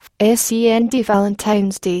SEND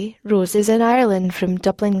Valentine's Day. Roses in Ireland from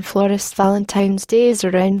Dublin florists. Valentine's Day is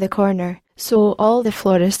around the corner, so all the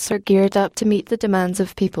florists are geared up to meet the demands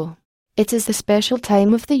of people. It is the special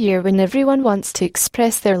time of the year when everyone wants to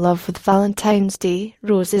express their love with Valentine's Day.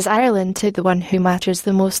 Roses Ireland to the one who matters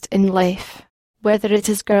the most in life. Whether it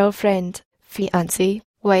is girlfriend, fiancé,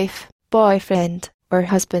 wife, boyfriend, or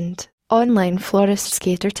husband, online florists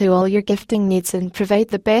cater to all your gifting needs and provide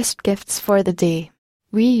the best gifts for the day.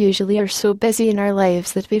 We usually are so busy in our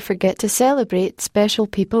lives that we forget to celebrate special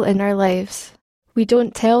people in our lives. We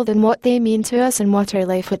don't tell them what they mean to us and what our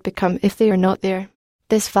life would become if they are not there.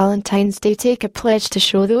 This Valentine's Day, take a pledge to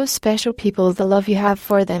show those special people the love you have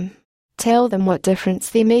for them. Tell them what difference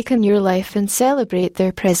they make in your life and celebrate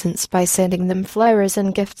their presence by sending them flowers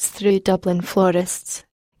and gifts through Dublin florists.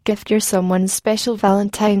 Gift your someone special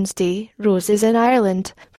Valentine's Day. Roses in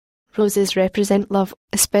Ireland. Roses represent love,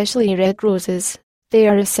 especially red roses. They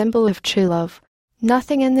are a symbol of true love.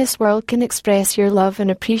 Nothing in this world can express your love and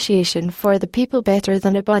appreciation for the people better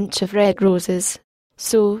than a bunch of red roses.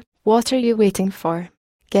 So, what are you waiting for?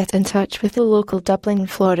 Get in touch with the local Dublin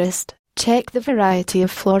florist. Check the variety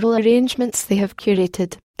of floral arrangements they have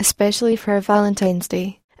curated, especially for Valentine's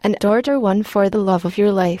Day, and order one for the love of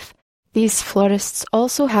your life. These florists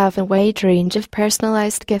also have a wide range of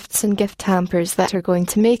personalised gifts and gift hampers that are going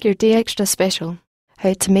to make your day extra special.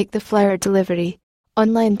 How to make the flower delivery.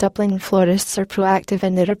 Online Dublin florists are proactive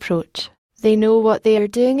in their approach. They know what they are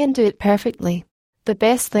doing and do it perfectly. The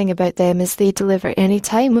best thing about them is they deliver any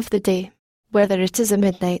time of the day. Whether it is a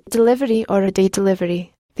midnight delivery or a day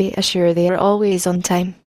delivery, they assure they are always on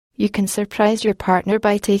time. You can surprise your partner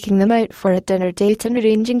by taking them out for a dinner date and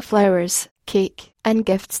arranging flowers, cake, and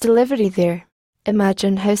gifts delivery there.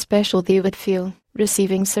 Imagine how special they would feel,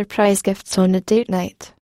 receiving surprise gifts on a date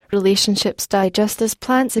night. Relationships die just as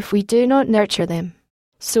plants if we do not nurture them.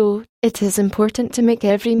 So, it is important to make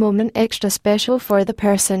every moment extra special for the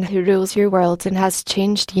person who rules your world and has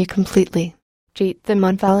changed you completely. Treat them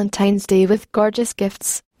on Valentine's Day with gorgeous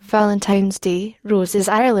gifts. Valentine's Day. Roses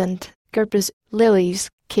Ireland. Gerbers,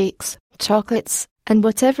 lilies, cakes, chocolates, and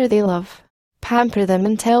whatever they love. Pamper them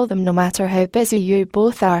and tell them no matter how busy you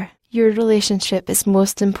both are, your relationship is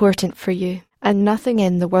most important for you, and nothing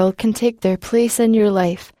in the world can take their place in your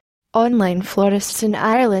life. Online florists in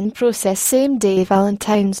Ireland process same-day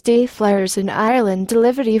Valentine's Day flowers in Ireland.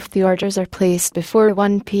 Delivery if the orders are placed before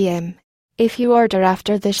 1 p.m. If you order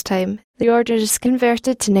after this time, the order is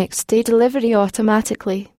converted to next-day delivery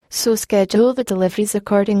automatically, so schedule the deliveries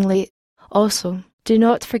accordingly. Also, do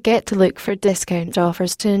not forget to look for discount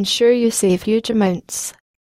offers to ensure you save huge amounts.